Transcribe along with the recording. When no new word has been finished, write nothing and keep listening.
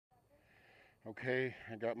Okay,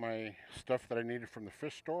 I got my stuff that I needed from the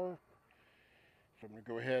fish store. So I'm going to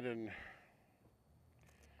go ahead and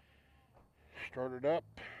start it up.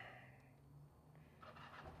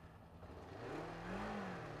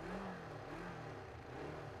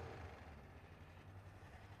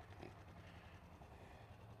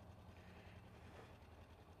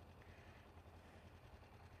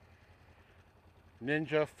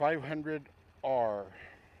 Ninja 500R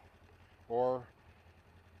or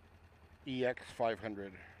EX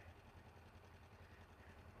 500.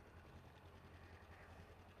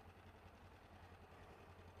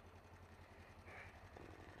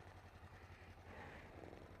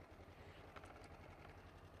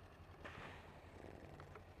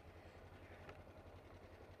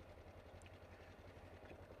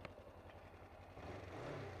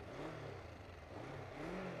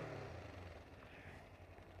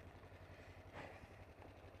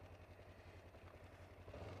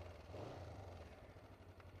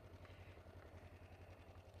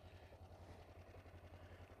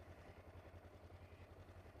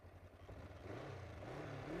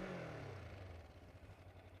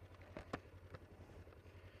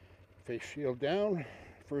 Face shield down,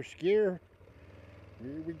 first gear.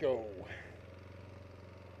 Here we go.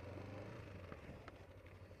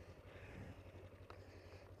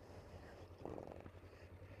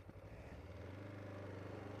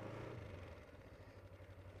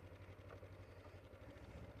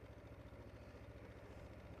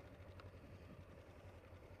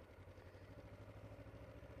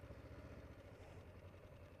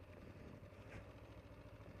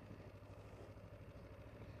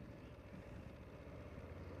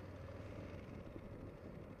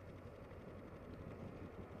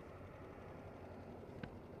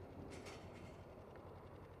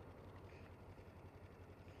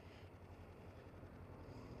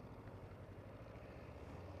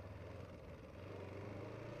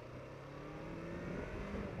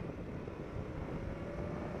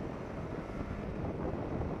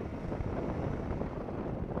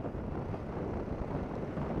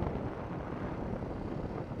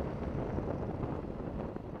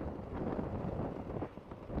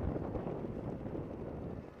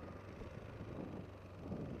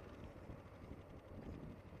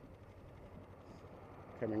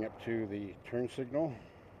 Coming up to the turn signal.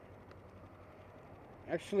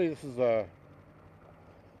 Actually, this is a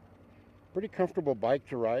pretty comfortable bike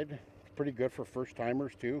to ride. It's pretty good for first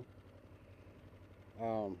timers too.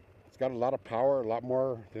 It's got a lot of power, a lot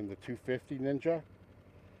more than the 250 Ninja.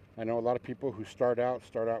 I know a lot of people who start out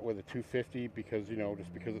with a 250 because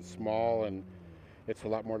just because it's small and it's a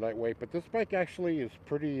lot more lightweight. But this bike actually is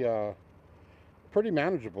pretty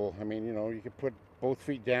manageable. I mean, you can put both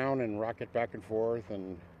feet down and rock it back and forth,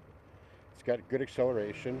 and it's got good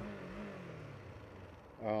acceleration.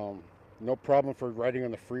 Um, no problem for riding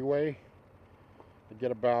on the freeway. I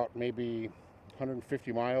get about maybe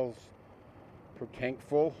 150 miles per tank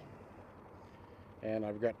full, and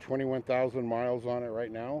I've got 21,000 miles on it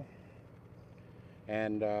right now.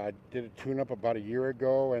 And I did a tune-up about a year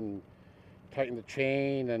ago and tightened the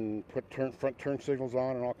chain and put front turn signals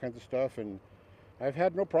on and all kinds of stuff, and I've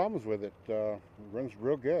had no problems with it. It runs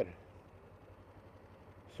real good.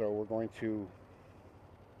 So we're going to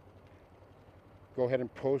go ahead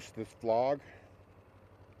and post this vlog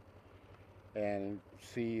and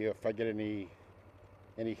see if I get any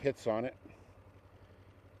hits on it.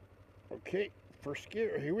 Okay, first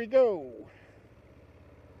gear, here we go.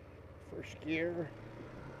 First gear,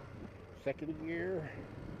 second gear,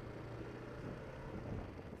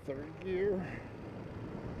 third gear,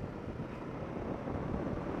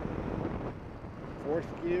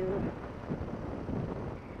 fourth gear,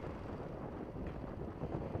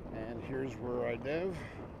 and here's where I live.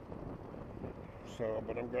 So,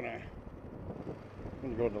 but I'm gonna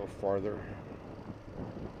go a little farther.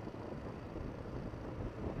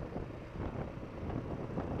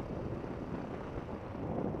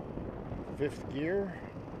 Fifth gear.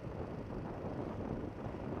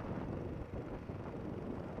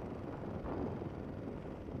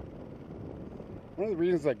 One of the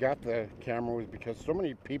reasons I got the camera was because so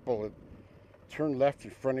many people had turned left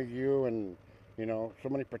in front of you, and so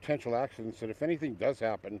many potential accidents that if anything does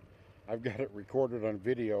happen, I've got it recorded on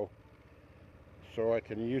video so I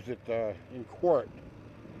can use it in court.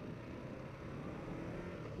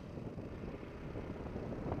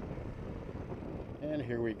 And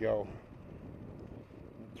here we go.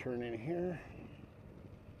 Turn in here.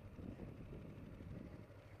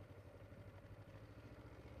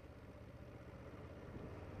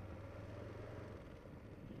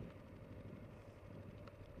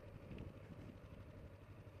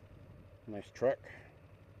 Nice truck.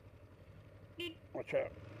 Watch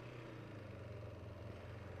out.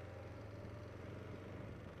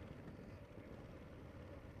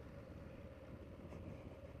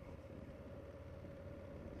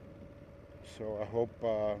 So I hope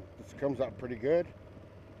this comes out pretty good.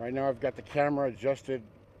 Right now I've got the camera adjusted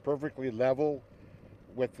perfectly level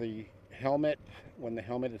with the helmet. When the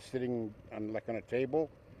helmet is sitting on like on a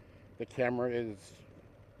table, the camera is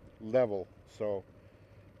level. So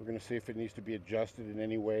we're going to see if it needs to be adjusted in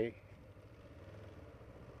any way.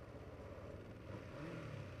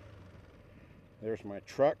 There's my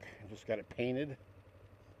truck. I just got it painted.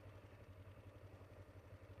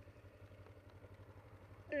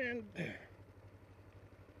 And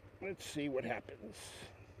let's see what happens.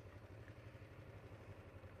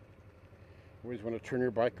 Always want to turn your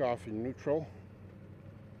bike off in neutral.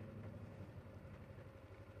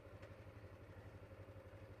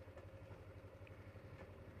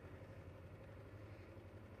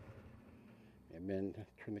 And then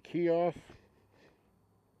turn the key off.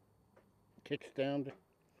 Kickstand.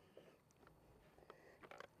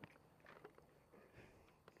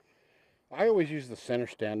 I always use the center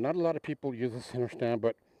stand. Not a lot of people use the center stand,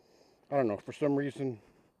 but I don't know, for some reason,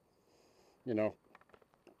 you know,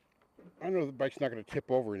 I know the bike's not going to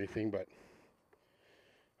tip over or anything, but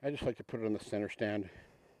I just like to put it on the center stand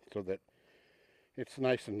so that it's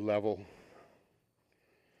nice and level.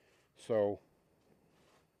 So,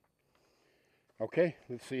 okay,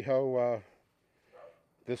 let's see how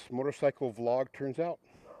this motorcycle vlog turns out.